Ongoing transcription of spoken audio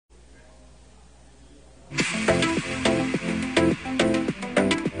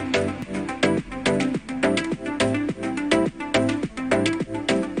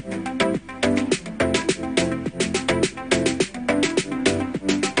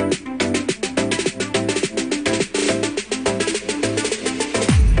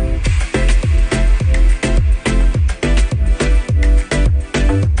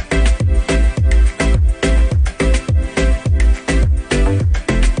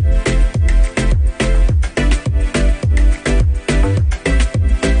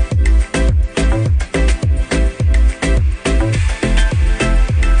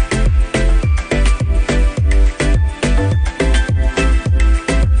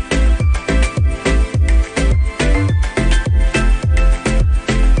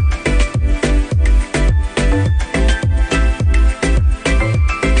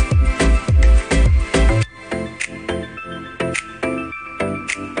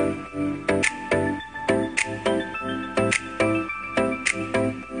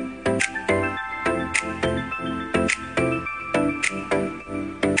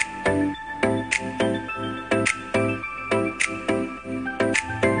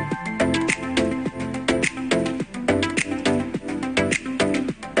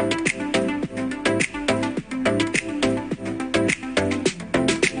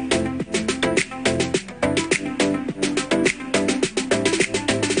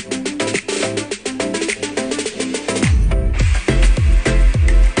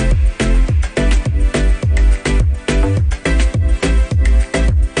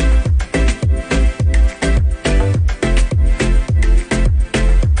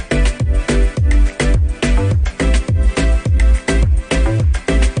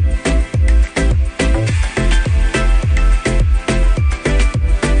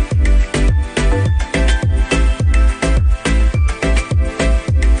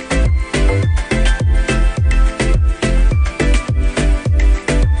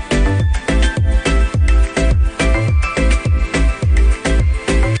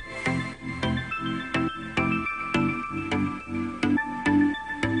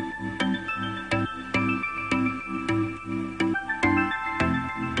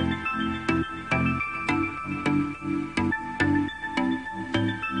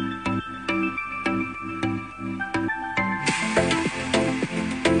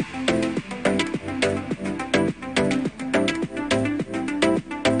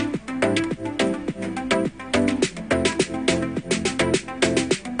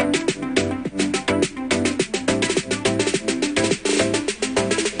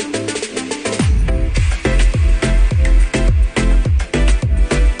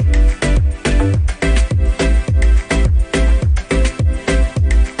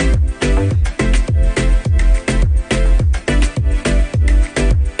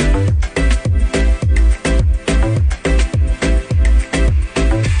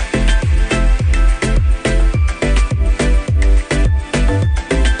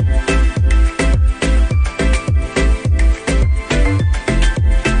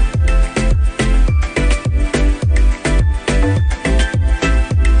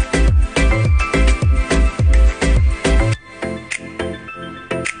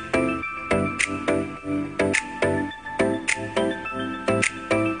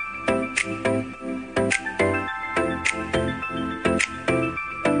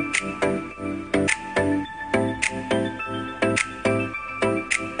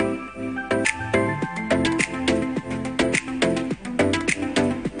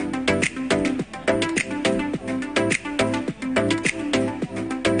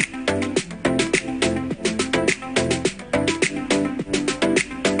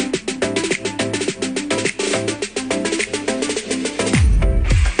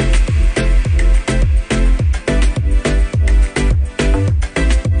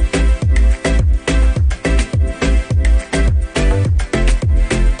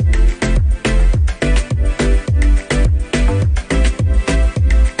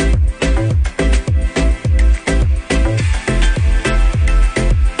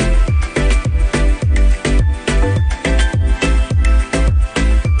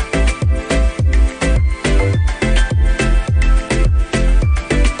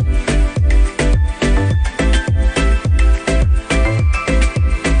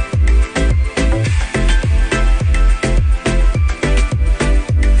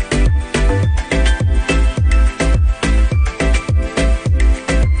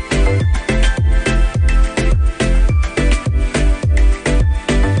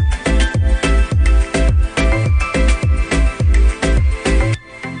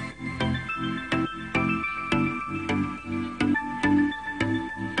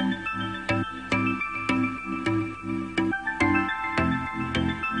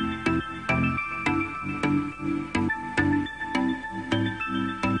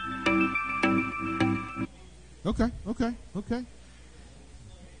Okay.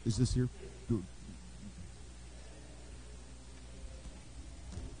 Is this here?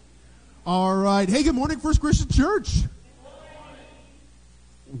 All right. Hey, good morning, First Christian Church.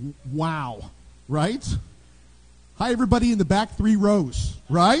 Wow. Right? Hi, everybody in the back 3 rows.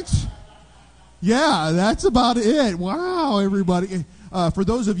 Right? Yeah, that's about it. Wow, everybody. For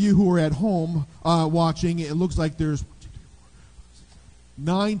those of you who are at home watching, it looks like there's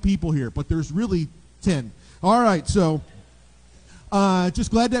 9 people here, but there's really 10. All right, so just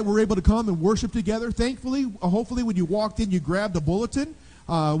glad that we're able to come and worship together. Thankfully, hopefully when you walked in, you grabbed a bulletin,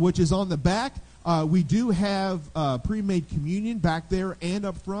 which is on the back. We do have pre-made communion back there and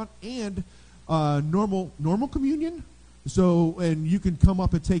up front, and normal communion. So, and you can come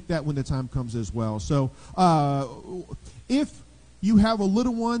up and take that when the time comes as well. So, if you have a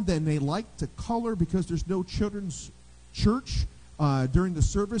little one, then they like to color because there's no children's church during the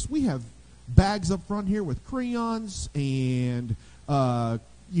service. We have bags up front here with crayons and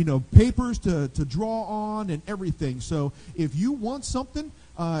papers to draw on and everything. So, if you want something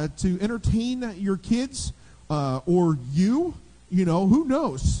to entertain your kids or you, who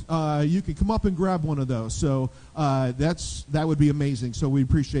knows? You can come up and grab one of those. So that would be amazing. So we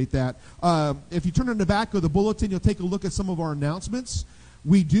appreciate that. If you turn in the back of the bulletin, you'll take a look at some of our announcements.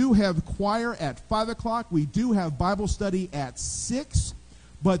 We do have choir at 5 o'clock. We do have Bible study at 6,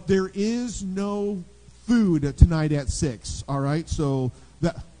 but there is no food tonight at 6. All right, so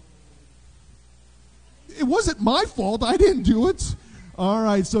it wasn't my fault. I didn't do it. All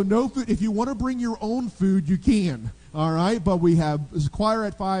right, so no food. If you want to bring your own food, you can. All right, but we have choir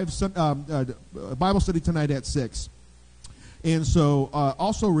at 5, Bible study tonight at 6. And so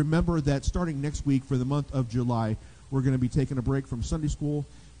also remember that starting next week for the month of July, we're going to be taking a break from Sunday school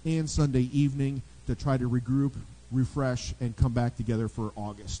and Sunday evening to try to regroup, refresh, and come back together for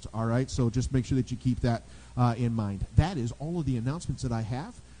August. All right, so just make sure that you keep that in mind. That is all of the announcements that I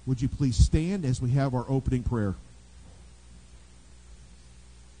have. Would you please stand as we have our opening prayer?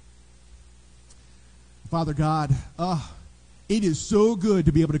 Father God, it is so good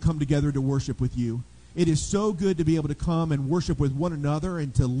to be able to come together to worship with you. It is so good to be able to come and worship with one another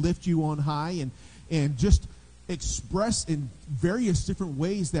and to lift you on high and just express in various different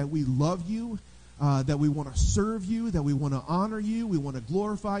ways that we love you, that we want to serve you, that we want to honor you, we want to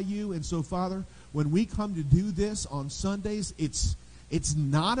glorify you. And so, Father, when we come to do this on Sundays, it's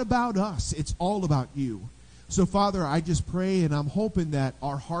not about us. It's all about you. So, Father, I just pray and I'm hoping that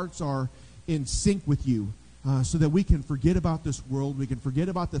our hearts are in sync with you so that we can forget about this world, we can forget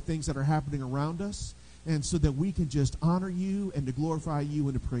about the things that are happening around us, and so that we can just honor you and to glorify you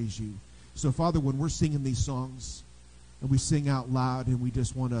and to praise you. So, Father, when we're singing these songs and we sing out loud and we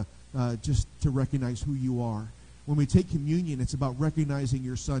just want to just to recognize who you are, when we take communion, it's about recognizing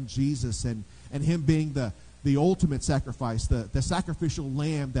your Son Jesus and him being the ultimate sacrifice, the sacrificial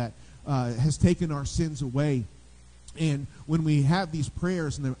lamb that has taken our sins away. And when we have these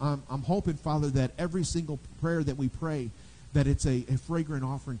prayers, and I'm hoping, Father, that every single prayer that we pray, that it's a fragrant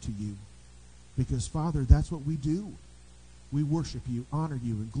offering to you. Because, Father, that's what we do. We worship you, honor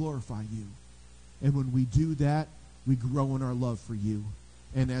you, and glorify you. And when we do that, we grow in our love for you.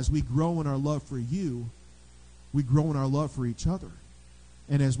 And as we grow in our love for you, we grow in our love for each other.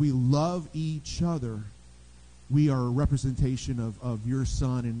 And as we love each other, we are a representation of your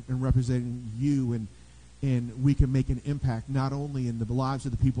Son and representing you, and we can make an impact not only in the lives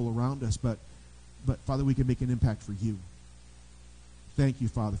of the people around us, but Father, we can make an impact for you. Thank you,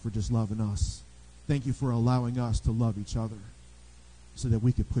 Father, for just loving us. Thank you for allowing us to love each other so that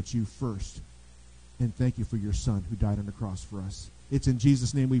we could put you first. And thank you for your Son who died on the cross for us. It's in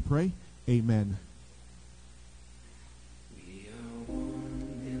Jesus' name we pray. Amen. We are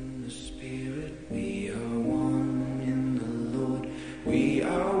one in the Spirit. We are one in the Lord. We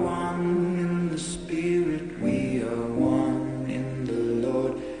are one in the Spirit. We are one in the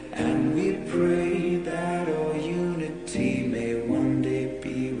Lord. And we pray that our unity may one day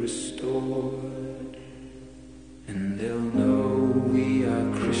be restored. And they'll know we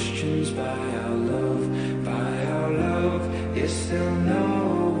are Christians by our love, by our love. Yes, they'll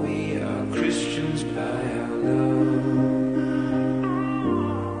know we are Christians by our love.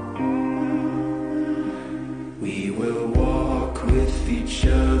 We will walk with each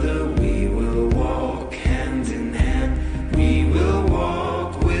other. We will walk hand in hand. We will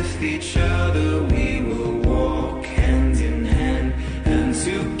walk with each other. We will walk hand in hand. And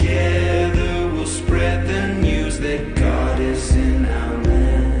together we'll spread the news that God is in our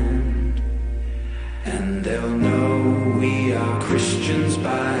land. And they'll know we are Christians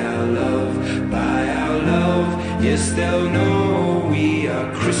by our love, by our love. Yes, they'll know we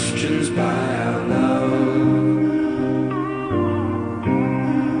are Christians by our love.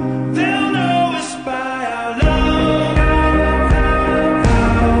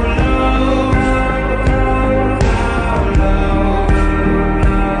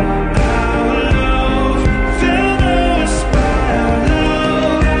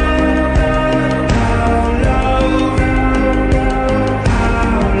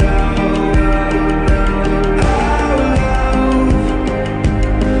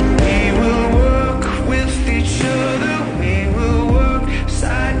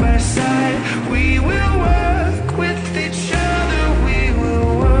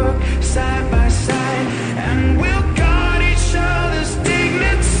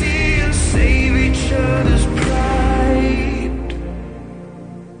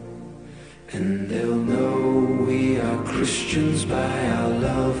 And they'll know we are Christians by our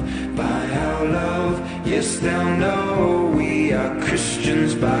love, by our love. Yes, they'll know we are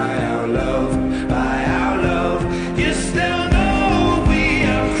Christians by our love, by our love. Yes, they'll know we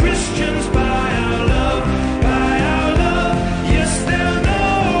are Christians by our love, by our love. Yes, they'll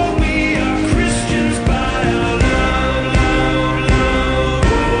know we are Christians by our love, love, love.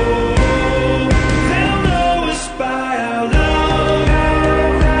 Oh, they'll know us by our love.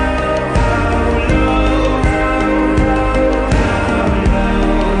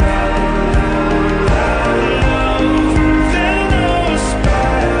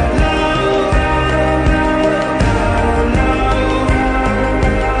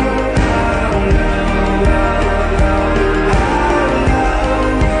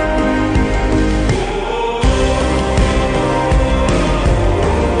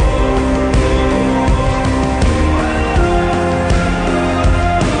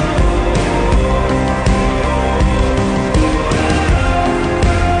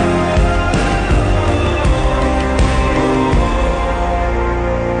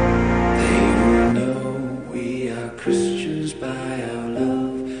 Christians by our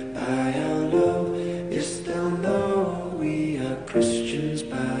love, by our love. Yes, they'll know we are Christians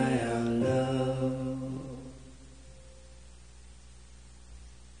by our love.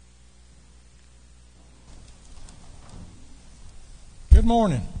 Good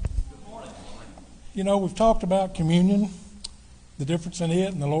morning. You know, we've talked about communion, the difference in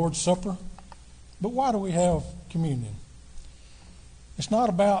it and the Lord's Supper. But why do we have communion? It's not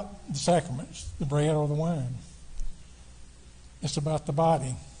about the sacraments, the bread or the wine. It's about the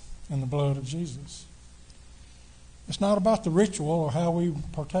body and the blood of Jesus. It's not about the ritual or how we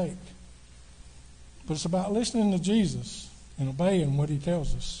partake, but it's about listening to Jesus and obeying what he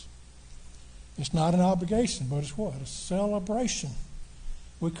tells us. It's not an obligation, but it's what? A celebration.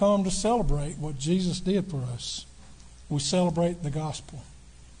 We come to celebrate what Jesus did for us. We celebrate the gospel.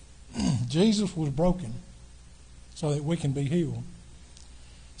 Jesus was broken so that we can be healed.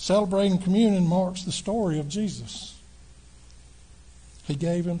 Celebrating communion marks the story of Jesus. He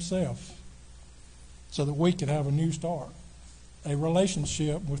gave himself so that we could have a new start, a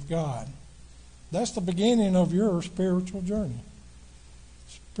relationship with God. That's the beginning of your spiritual journey.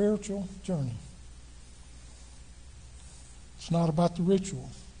 Spiritual journey. It's not about the ritual,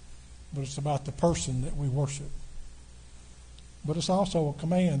 but it's about the person that we worship. But it's also a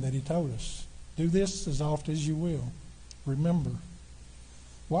command that he told us. Do this as often as you will. Remember.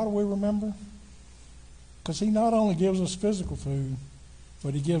 Why do we remember? Because he not only gives us physical food,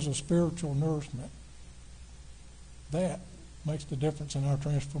 but he gives us spiritual nourishment. That makes the difference in our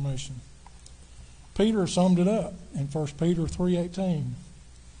transformation. Peter summed it up in 1 Peter 3:18.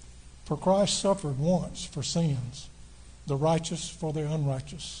 For Christ suffered once for sins, the righteous for the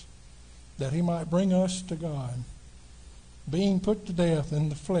unrighteous, that he might bring us to God, being put to death in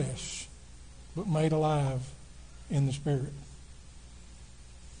the flesh, but made alive in the Spirit.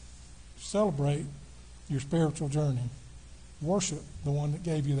 Celebrate your spiritual journey. Worship the one that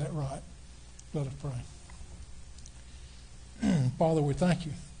gave you that right. Let us pray. Father, we thank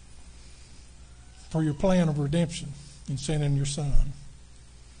you for your plan of redemption in sending your Son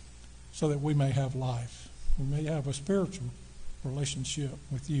so that we may have life. We may have a spiritual relationship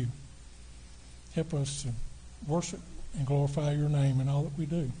with you. Help us to worship and glorify your name in all that we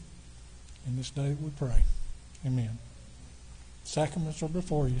do. In this day we pray. Amen. Sacraments are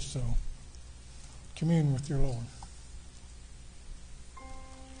before you, so commune with your Lord.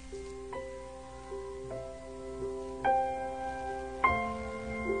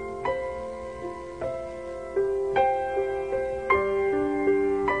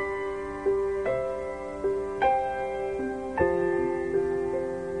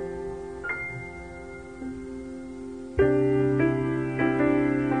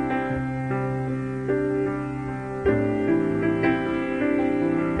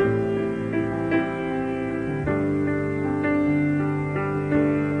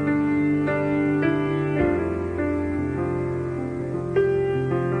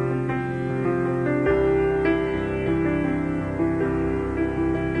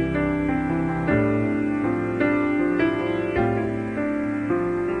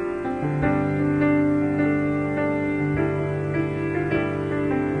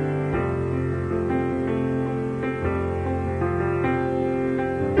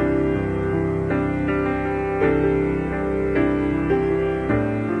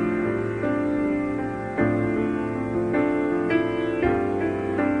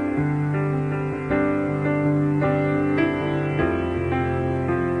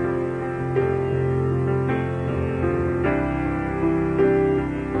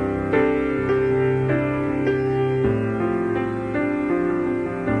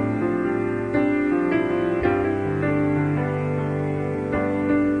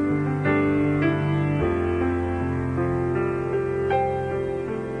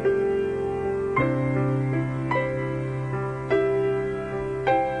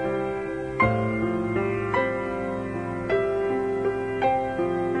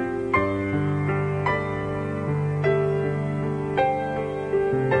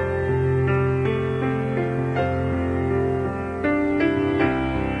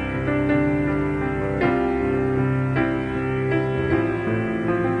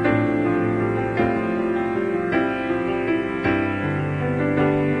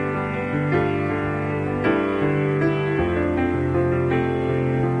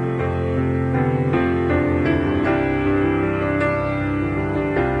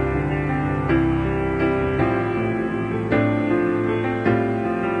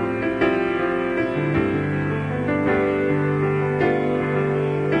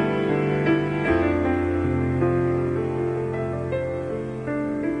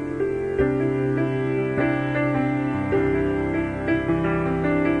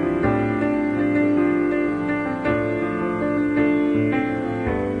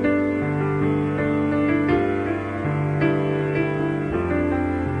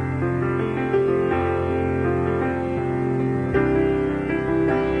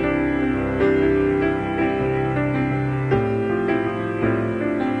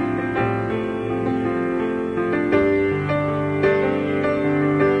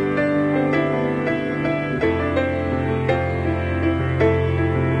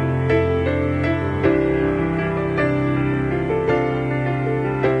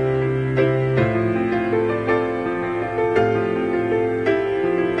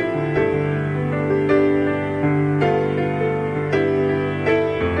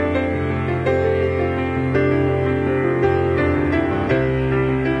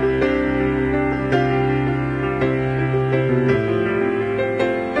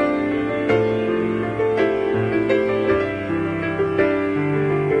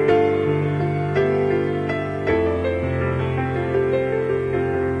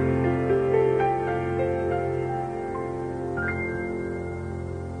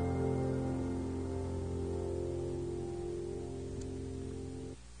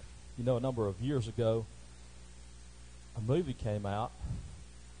 You know, a number of years ago, a movie came out,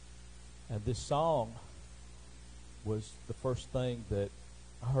 and this song was the first thing that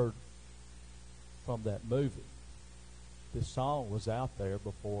I heard from that movie. This song was out there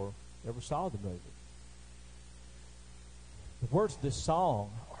before I ever saw the movie. The words of this song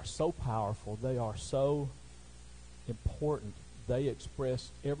are so powerful. They are so important. They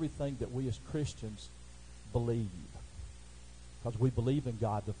express everything that we as Christians believe. Because we believe in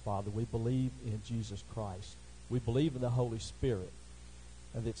God the Father. We believe in Jesus Christ. We believe in the Holy Spirit.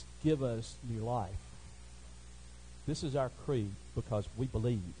 And it's given us new life. This is our creed because we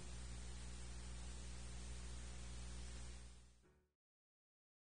believe.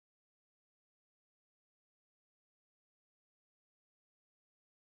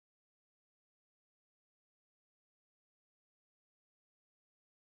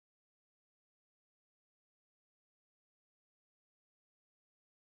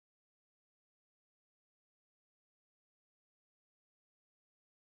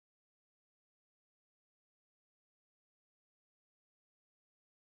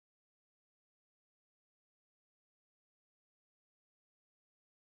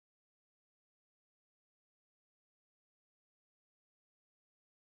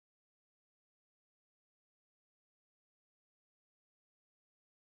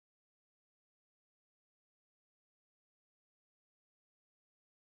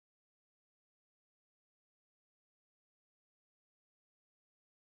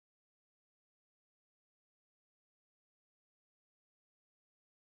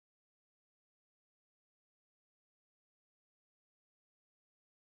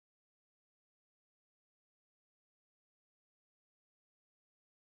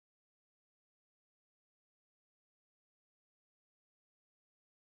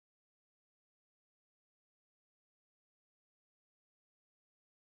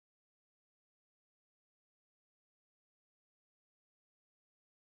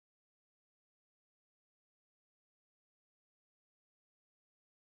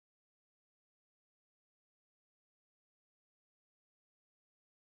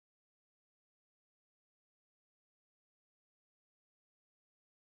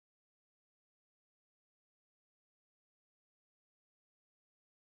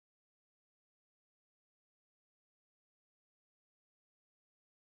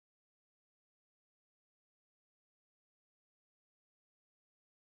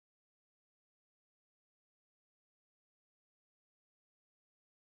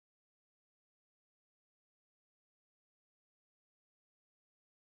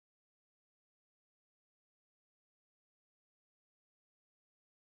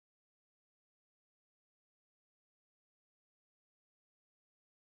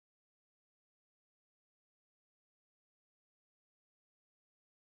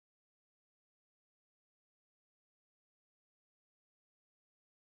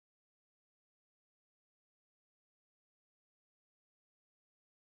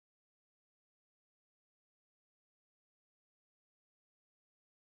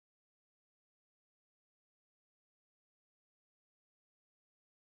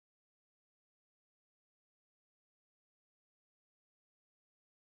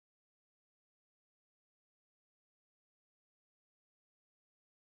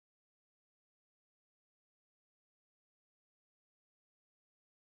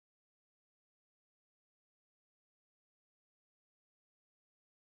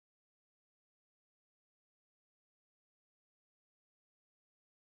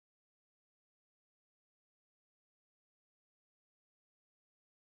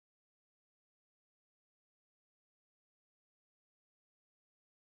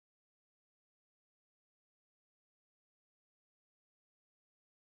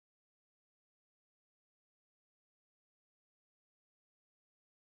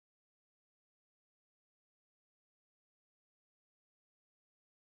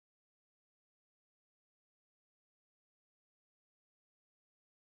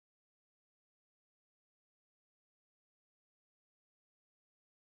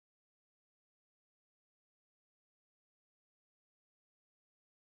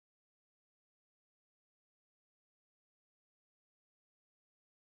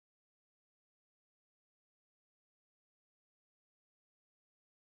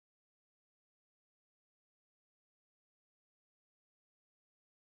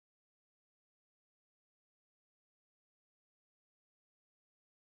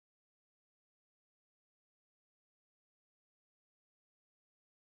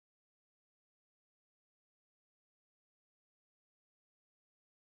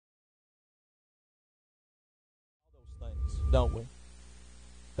 Those things, don't we?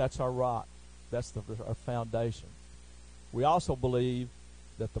 That's our rock. That's our foundation. We also believe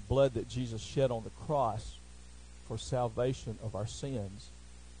that the blood that Jesus shed on the cross for salvation of our sins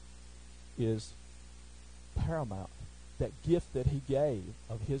is paramount. That gift that he gave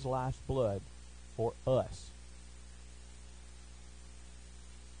of his life's blood for us.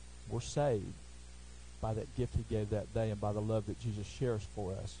 We're saved by that gift he gave that day and by the love that Jesus shares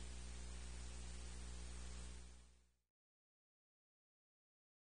for us.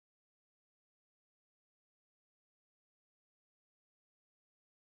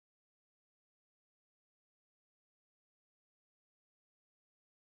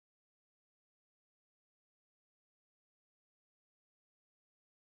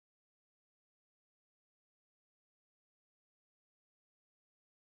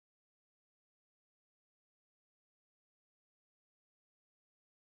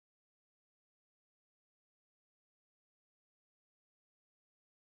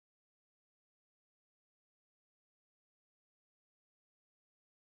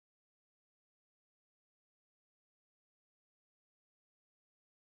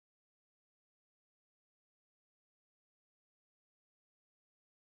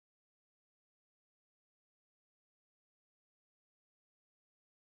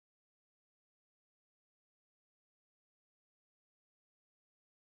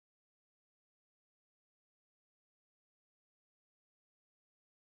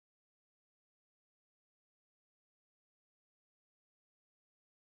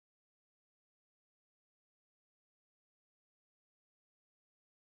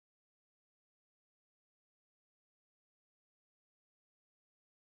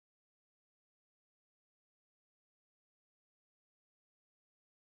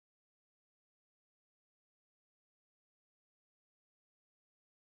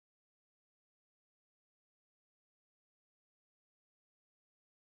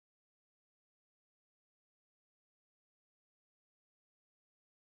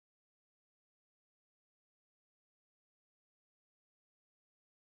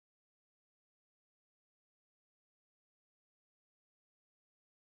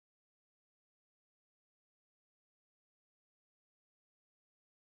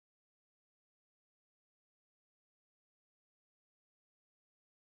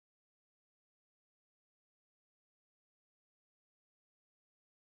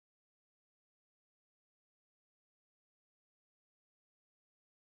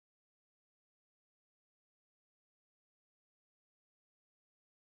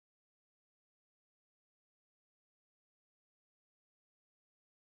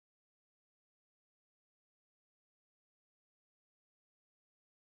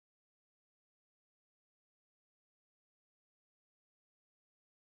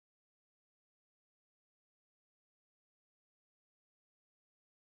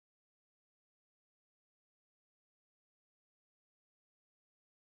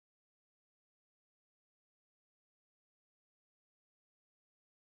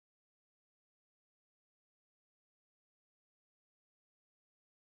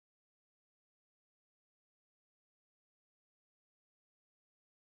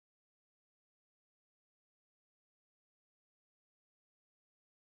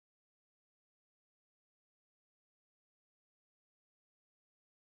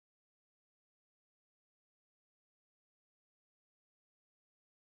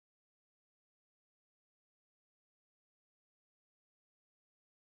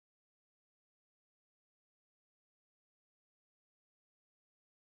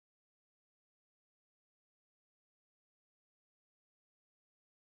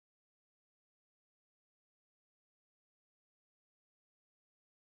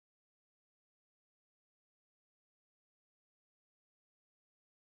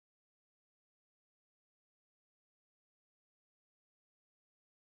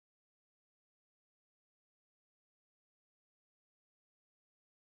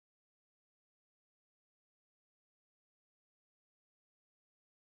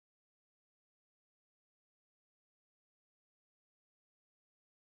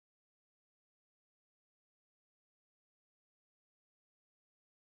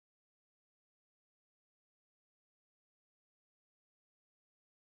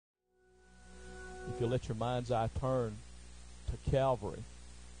 If you let your mind's eye turn to Calvary,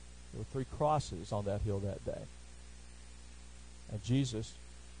 there were 3 crosses on that hill that day. And Jesus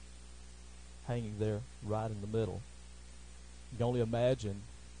hanging there right in the middle. You can only imagine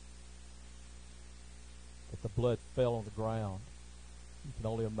that the blood fell on the ground. You can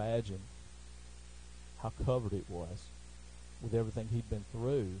only imagine how covered it was with everything he'd been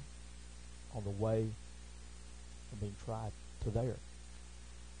through on the way from being tried to there.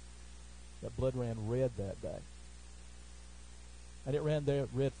 That blood ran red that day. And it ran there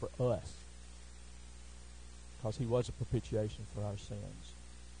red for us, because he was a propitiation for our sins.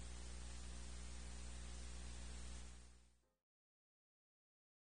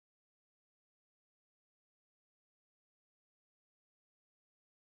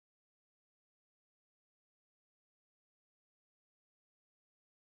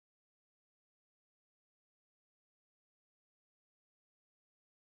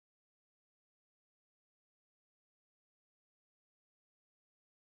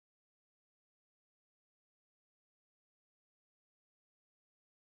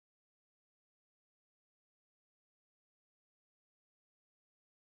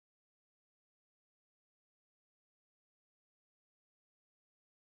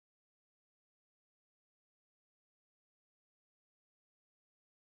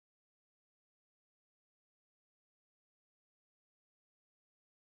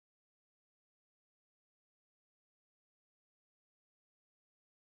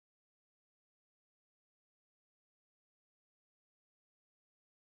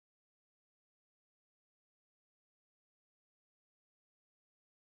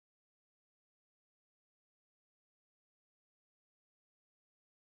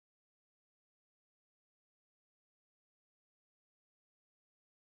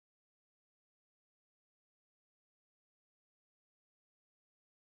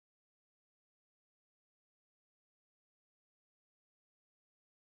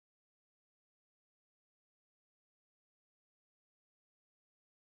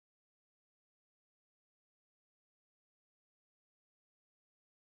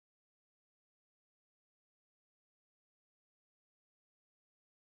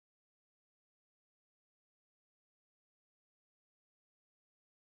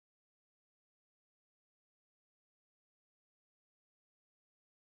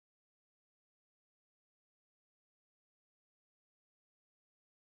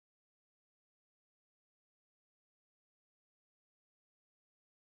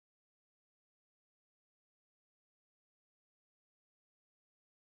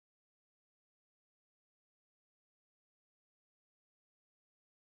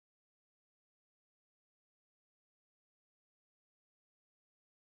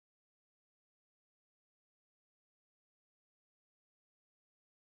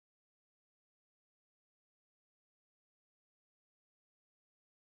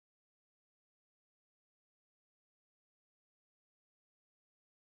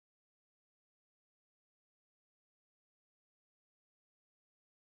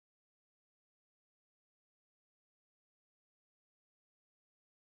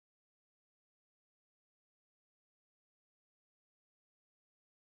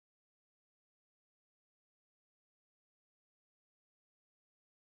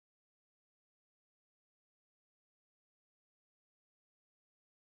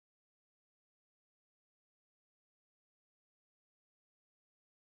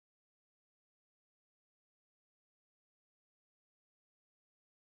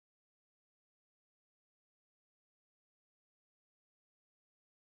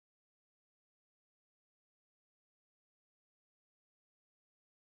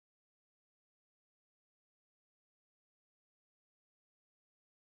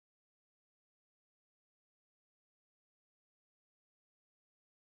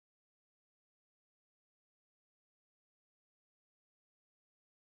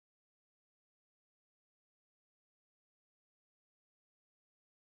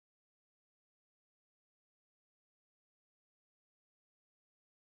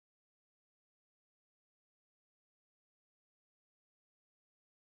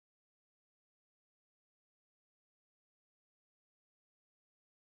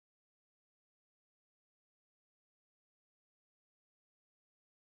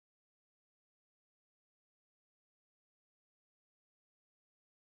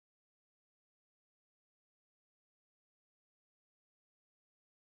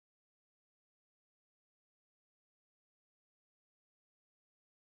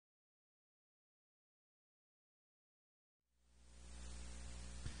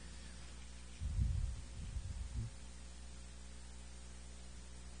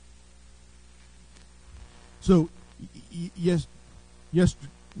 So,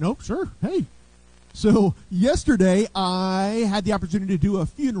 nope, sure. Hey. So, yesterday I had the opportunity to do a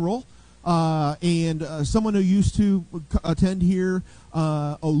funeral, and someone who used to attend here,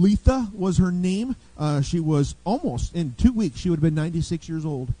 Olitha was her name. She was almost, in 2 weeks, she would have been 96 years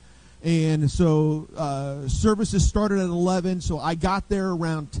old. And so services started at 11, so I got there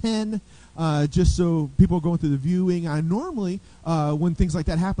around 10. just so people are going through the viewing. I normally, when things like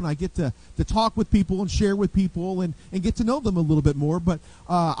that happen, I get to talk with people and share with people and get to know them a little bit more. But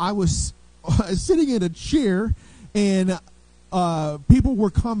I was sitting in a chair, and people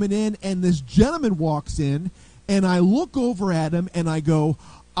were coming in, and this gentleman walks in, and I look over at him, and I go,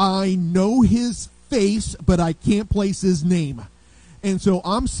 I know his face, but I can't place his name. And so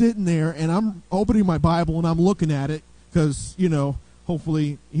I'm sitting there, and I'm opening my Bible, and I'm looking at it because,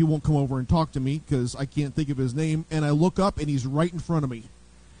 hopefully he won't come over and talk to me because I can't think of his name. And I look up, and he's right in front of me.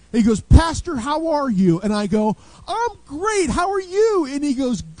 He goes, Pastor, how are you? And I go, I'm great. How are you? And he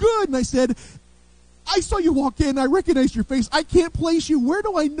goes, good. And I said, I saw you walk in. I recognized your face. I can't place you. Where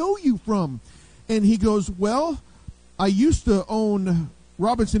do I know you from? And he goes, well, I used to own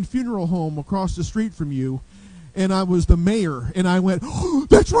Robinson Funeral Home across the street from you, and I was the mayor. And I went, oh,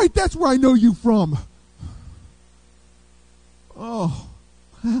 that's right. That's where I know you from. Oh,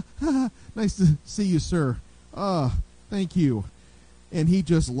 nice to see you, sir. Thank you. And he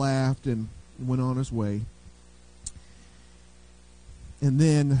just laughed and went on his way. And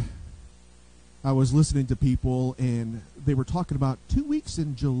then I was listening to people, and they were talking about 2 weeks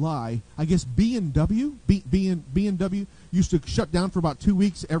in July. I guess B&W used to shut down for about 2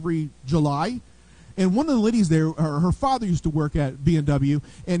 weeks every July. And one of the ladies there, her father used to work at B&W,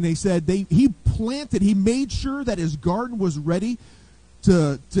 and they said he made sure that his garden was ready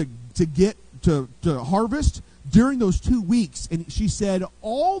to harvest during those 2 weeks. And she said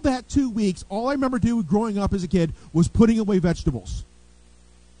all that 2 weeks, all I remember doing growing up as a kid was putting away vegetables.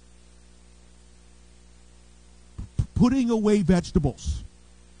 Putting away vegetables.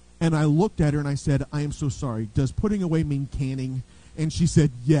 And I looked at her and I said, I am so sorry. Does putting away mean canning? And she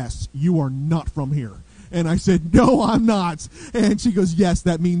said, yes, you are not from here. And I said, no, I'm not. And she goes, yes,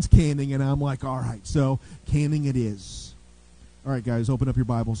 that means canning. And I'm like, all right, so canning it is. All right, guys, open up your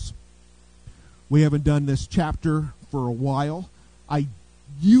Bibles. We haven't done this chapter for a while. I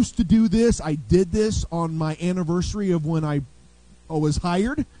used to do this. I did this on my anniversary of when I was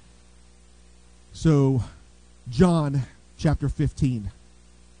hired. So, John chapter 15.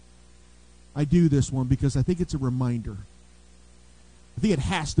 I do this one because I think it's a reminder. I think it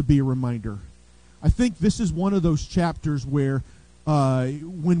has to be a reminder. I think this is one of those chapters where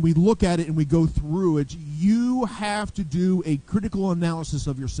when we look at it and we go through it, you have to do a critical analysis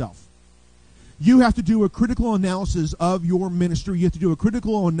of yourself. You have to do a critical analysis of your ministry. You have to do a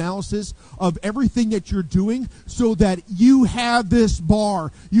critical analysis of everything that you're doing so that you have this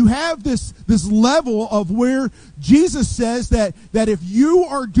bar. You have this level of where Jesus says that if you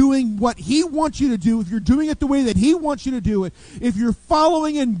are doing what he wants you to do, if you're doing it the way that he wants you to do it, if you're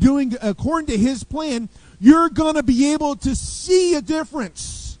following and doing according to his plan, you're going to be able to see a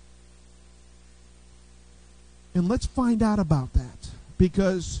difference. And let's find out about that,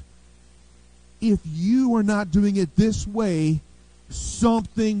 because if you are not doing it this way,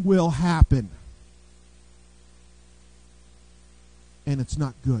 something will happen. And it's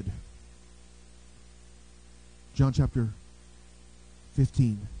not good. John chapter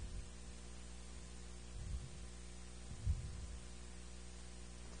 15.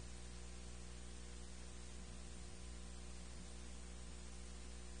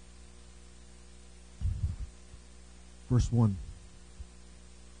 Verse 1.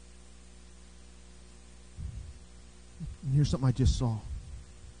 And here's something I just saw.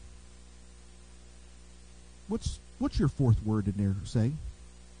 What's your fourth word in there say?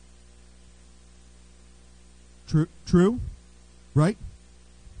 True? Right?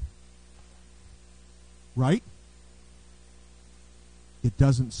 Right? It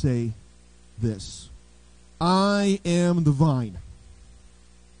doesn't say this. I am the vine.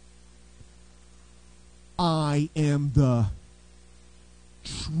 I am the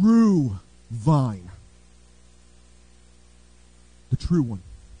true vine. The true one.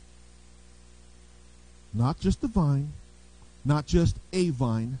 Not just the vine, not just a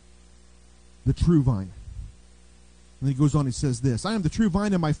vine, the true vine. And he goes on, he says this, I am the true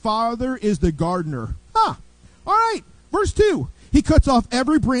vine, and my Father is the gardener. All right, verse 2. He cuts off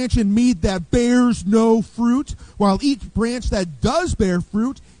every branch in me that bears no fruit, while each branch that does bear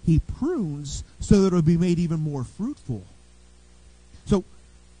fruit, he prunes so that it will be made even more fruitful. So,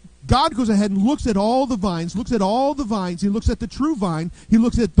 God goes ahead and looks at all the vines, He looks at the true vine. He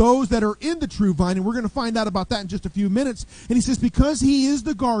looks at those that are in the true vine, and we're going to find out about that in just a few minutes. And he says, because he is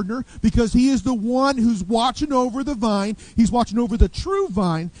the gardener, because he is the one who's watching over the vine, he's watching over the true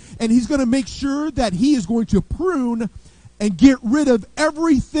vine, and he's going to make sure that he is going to prune and get rid of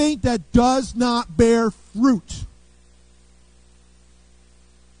everything that does not bear fruit.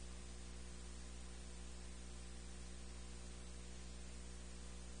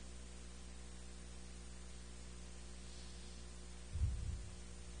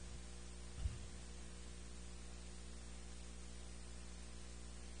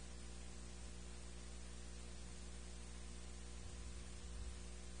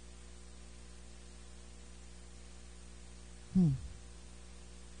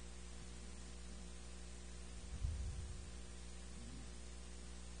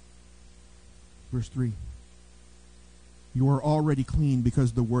 Verse 3. You are already clean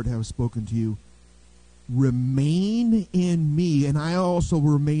because the word has spoken to you. Remain in me, and I also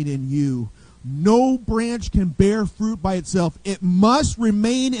remain in you. No branch can bear fruit by itself. It must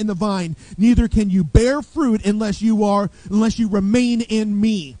remain in the vine. Neither can you bear fruit unless you remain in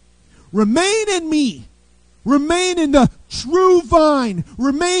me. Remain in me. Remain in the true vine.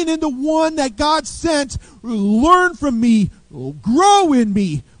 Remain in the one that God sent. Learn from me. Grow in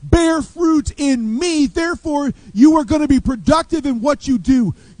me. Bear fruit in me. Therefore, you are going to be productive in what you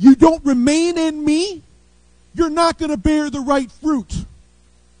do. You don't remain in me, you're not going to bear the right fruit.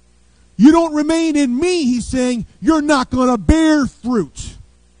 You don't remain in me, he's saying, you're not going to bear fruit.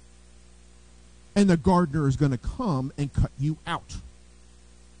 And the gardener is going to come and cut you out.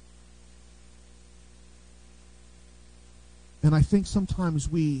 And I think sometimes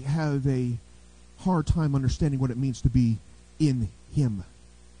we have a hard time understanding what it means to be in him.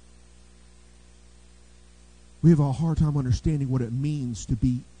 We have a hard time understanding what it means to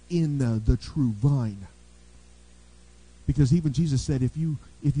be in the true vine. Because even Jesus said, if you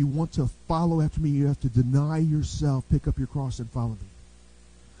want to follow after me, you have to deny yourself, pick up your cross, and follow me.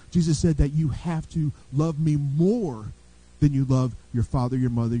 Jesus said that you have to love me more than you love your father, your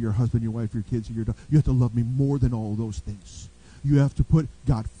mother, your husband, your wife, your kids, and your dog. You have to love me more than all those things. You have to put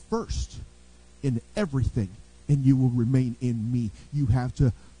God first in everything, and you will remain in me. You have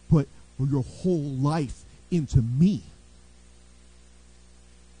to put your whole life into me.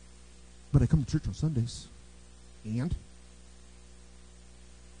 But I come to church on Sundays, and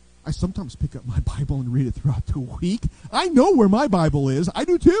I sometimes pick up my Bible and read it throughout the week. I know where my Bible is. I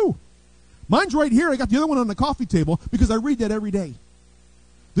do too. Mine's right here. I got the other one on the coffee table because I read that every day.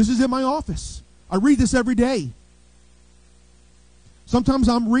 This is in my office. I read this every day. Sometimes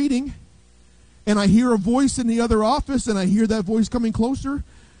I'm reading, and I hear a voice in the other office, and I hear that voice coming closer.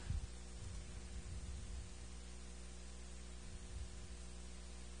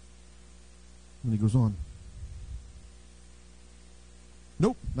 And he goes on.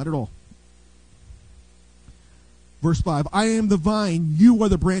 Nope, not at all. Verse 5, I am the vine, you are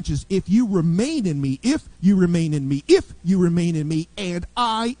the branches. If you remain in me, and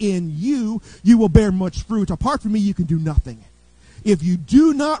I in you, you will bear much fruit. Apart from me, you can do nothing. If you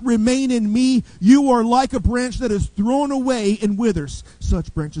do not remain in me, you are like a branch that is thrown away and withers.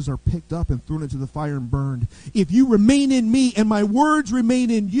 Such branches are picked up and thrown into the fire and burned. If you remain in me and my words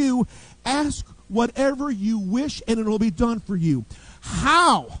remain in you, ask whatever you wish and it will be done for you.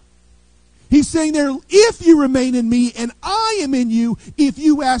 How? He's saying there, if you remain in me and I am in you, if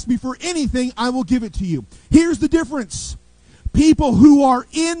you ask me for anything, I will give it to you. Here's the difference. People who are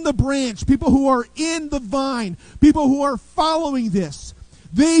in the branch, people who are in the vine, people who are following this,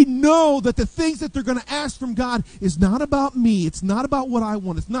 they know that the things that they're going to ask from God is not about me. It's not about what I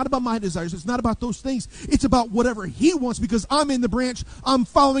want. It's not about my desires. It's not about those things. It's about whatever he wants because I'm in the branch. I'm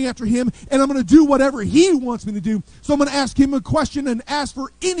following after him, and I'm going to do whatever he wants me to do. So I'm going to ask him a question and ask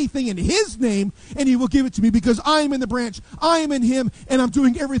for anything in his name, and he will give it to me because I am in the branch. I am in him, and I'm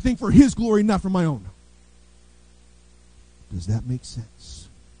doing everything for his glory, not for my own. Does that make sense?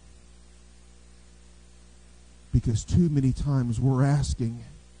 Because too many times we're asking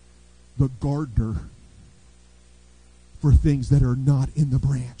the gardener for things that are not in the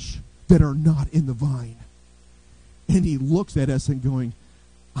branch, that are not in the vine. And he looks at us and going,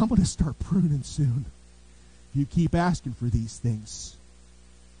 I'm going to start pruning soon. You keep asking for these things.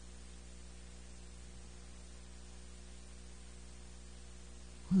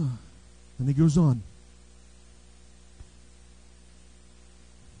 And he goes on.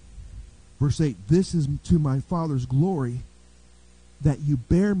 Verse 8, this is to my Father's glory, that you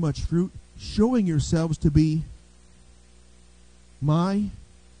bear much fruit, showing yourselves to be my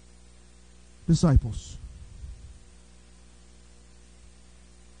disciples.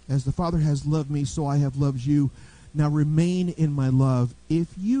 As the Father has loved me, so I have loved you. Now remain in my love. If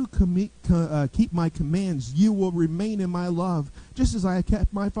you keep my commands, you will remain in my love, just as I have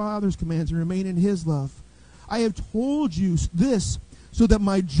kept my Father's commands and remain in his love. I have told you this, so that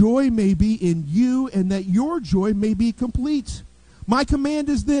my joy may be in you and that your joy may be complete. My command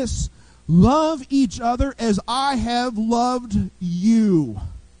is this, love each other as I have loved you.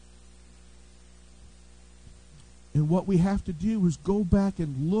 And what we have to do is go back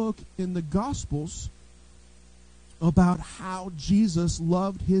and look in the Gospels about how Jesus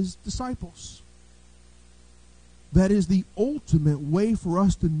loved his disciples. That is the ultimate way for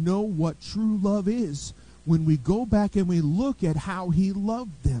us to know what true love is. When we go back and we look at how he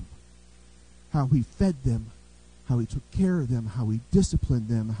loved them, how he fed them, how he took care of them, how he disciplined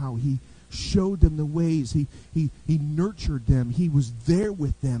them, how he showed them the ways. He nurtured them. He was there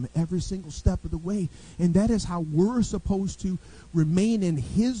with them every single step of the way. And that is how we're supposed to remain in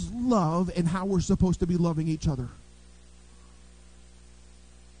his love and how we're supposed to be loving each other.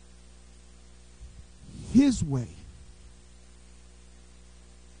 His way.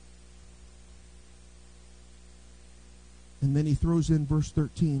 And then he throws in verse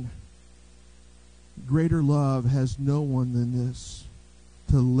 13. Greater love has no one than this,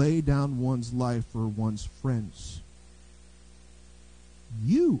 to lay down one's life for one's friends.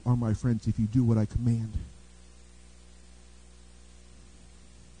 You are my friends if you do what I command.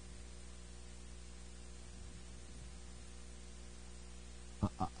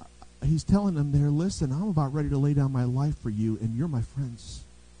 He's telling them there, listen, I'm about ready to lay down my life for you, and you're my friends.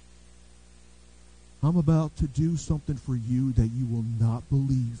 I'm about to do something for you that you will not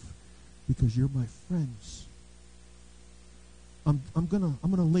believe, because you're my friends. I'm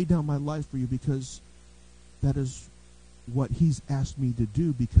gonna lay down my life for you because that is what he's asked me to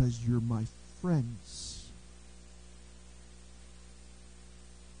do, because you're my friends.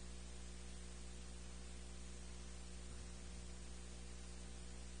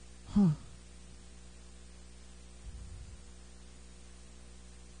 Huh.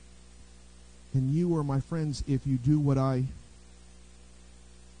 And you are my friends if you do what I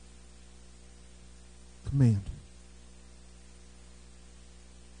command.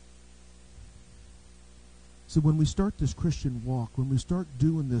 So when we start this Christian walk, when we start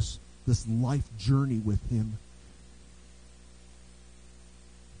doing this life journey with him,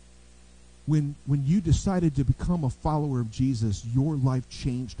 when you decided to become a follower of Jesus, your life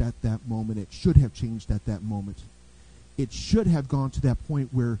changed at that moment. It should have changed at that moment. It should have gone to that point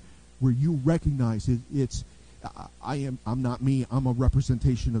where you recognize I'm not me. I'm a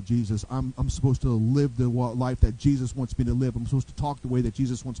representation of Jesus. I'm supposed to live the life that Jesus wants me to live. I'm supposed to talk the way that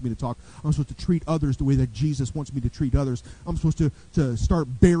Jesus wants me to talk. I'm supposed to treat others the way that Jesus wants me to treat others. I'm supposed to start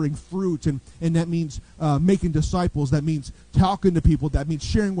bearing fruit, and that means making disciples. That means talking to people. That means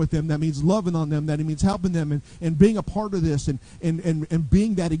sharing with them. That means loving on them. That means helping them and being a part of this and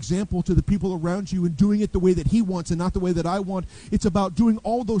being that example to the people around you and doing it the way that he wants and not the way that I want. It's about doing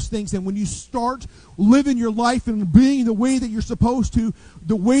all those things. And when you start living your life and being the way that you're supposed to,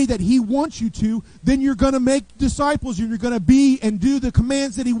 the way that he wants you to, then you're going to make disciples and you're going to be and do the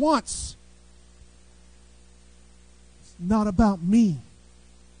commands that he wants. It's not about me.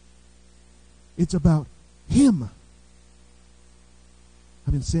 It's about him.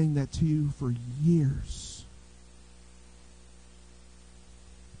 I've been saying that to you for years.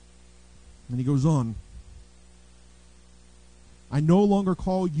 And he goes on. I no longer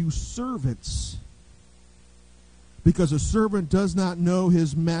call you servants, because a servant does not know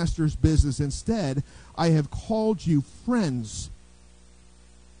his master's business. Instead, I have called you friends.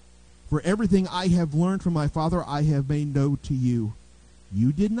 For everything I have learned from my Father, I have made known to you.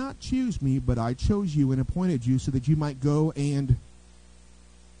 You did not choose me, but I chose you and appointed you so that you might go and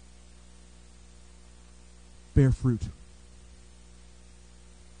bear fruit.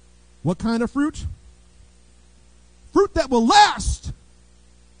 What kind of fruit? Fruit that will last.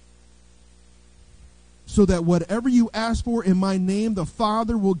 So that whatever you ask for in my name, the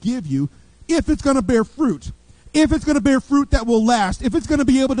Father will give you, if it's going to bear fruit. If it's going to bear fruit that will last. If it's going to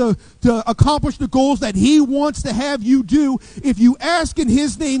be able to accomplish the goals that he wants to have you do. If you ask in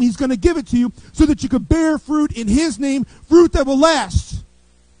his name, he's going to give it to you so that you can bear fruit in his name, fruit that will last.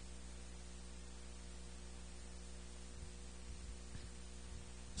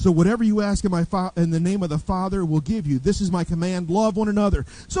 So whatever you ask in the name of the Father will give you. This is my command, love one another.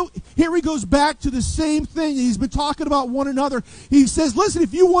 So here he goes back to the same thing. He's been talking about one another. He says, listen,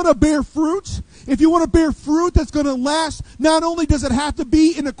 if you want to bear fruit, if you want to bear fruit that's going to last, not only does it have to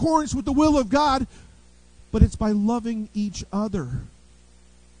be in accordance with the will of God, but it's by loving each other.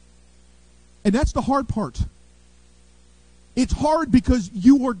 And that's the hard part. It's hard because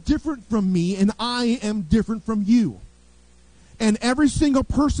you are different from me and I am different from you. And every single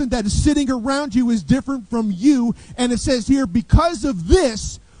person that is sitting around you is different from you. And it says here, because of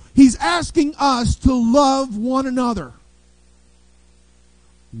this, he's asking us to love one another.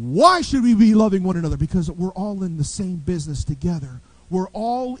 Why should we be loving one another? Because we're all in the same business together. We're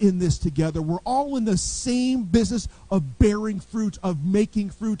all in this together. We're all in the same business of bearing fruit, of making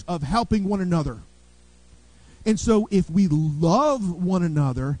fruit, of helping one another. And so if we love one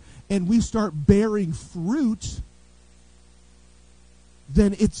another and we start bearing fruit,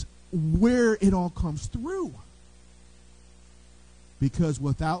 then it's where it all comes through. Because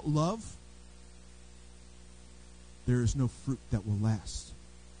without love, there is no fruit that will last.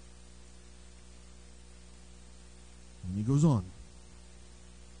 And he goes on.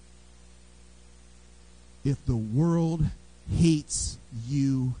 If the world hates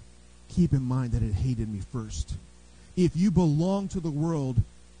you, keep in mind that it hated me first. If you belong to the world,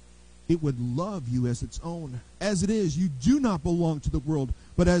 it would love you as its own. As it is, you do not belong to the world,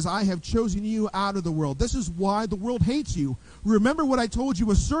 but as I have chosen you out of the world. This is why the world hates you. Remember what I told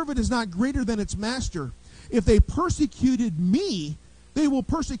you, a servant is not greater than its master. If they persecuted me, they will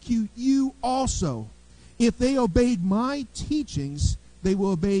persecute you also. If they obeyed my teachings, they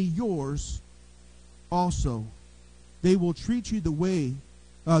will obey yours also. They will treat you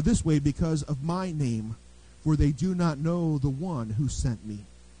this way because of my name, for they do not know the one who sent me.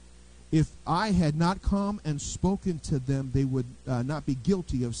 If I had not come and spoken to them, they would not be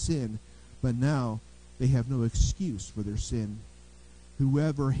guilty of sin, but now they have no excuse for their sin.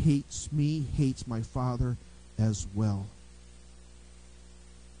 Whoever hates me hates my Father as well.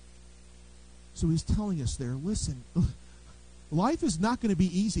 So he's telling us there, listen, life is not going to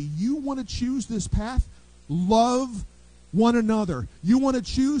be easy. You want to choose this path? Love one another. You want to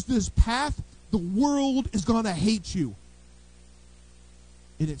choose this path? The world is going to hate you.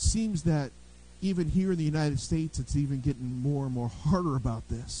 And it seems that even here in the United States, it's even getting more and more harder about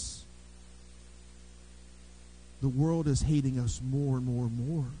this. The world is hating us more and more and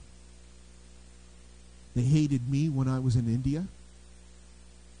more. They hated me when I was in India.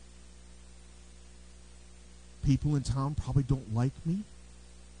 People in town probably don't like me.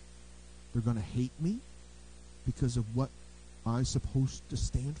 They're going to hate me because of what I'm supposed to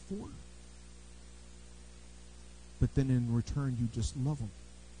stand for. But then in return, you just love them.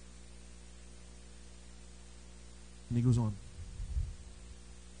 And he goes on.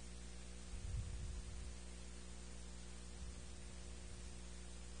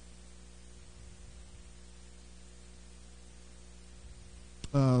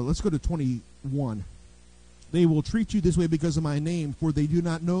 Let's go to 21. They will treat you this way because of my name, for they do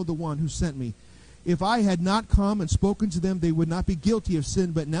not know the one who sent me. If I had not come and spoken to them, they would not be guilty of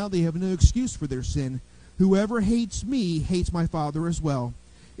sin, but now they have no excuse for their sin. Whoever hates me hates my Father as well.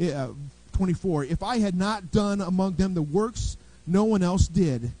 24. If I had not done among them the works no one else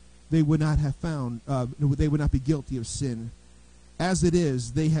did, they would not be guilty of sin. As it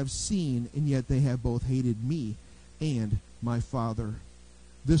is, they have seen, and yet they have both hated me and my Father.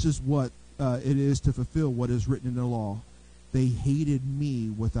 This is what it is to fulfill what is written in the law. They hated me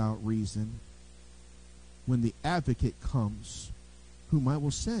without reason. When the advocate comes, whom I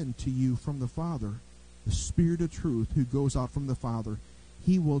will send to you from the Father, the Spirit of truth who goes out from the Father,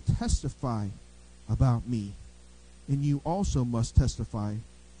 he will testify about me. And you also must testify,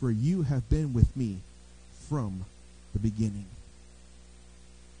 for you have been with me from the beginning.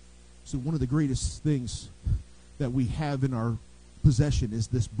 So one of the greatest things that we have in our possession is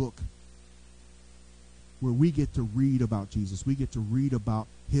this book, where we get to read about Jesus. We get to read about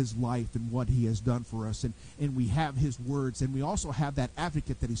his life and what he has done for us. And we have his words. And we also have that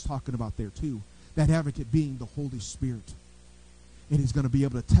advocate that he's talking about there too. That advocate being the Holy Spirit. And he's going to be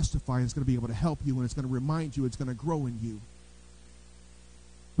able to testify. And it's going to be able to help you. And it's going to remind you. It's going to grow in you.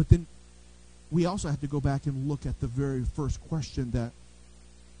 But then we also have to go back and look at the very first question that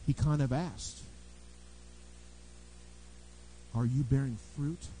he kind of asked. Are you bearing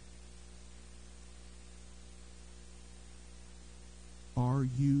fruit? Are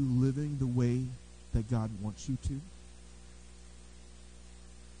you living the way that God wants you to?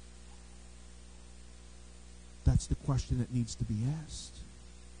 That's the question that needs to be asked.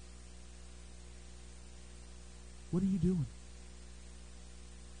 What are you doing?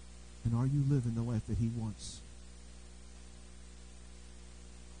 And are you living the life that he wants?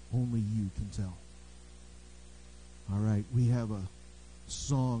 Only you can tell. All right, we have a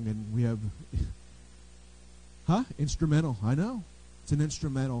song and we have... Instrumental, I know. It's an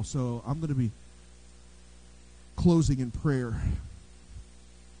instrumental, so I'm going to be closing in prayer.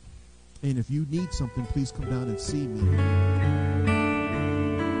 And if you need something, please come down and see me.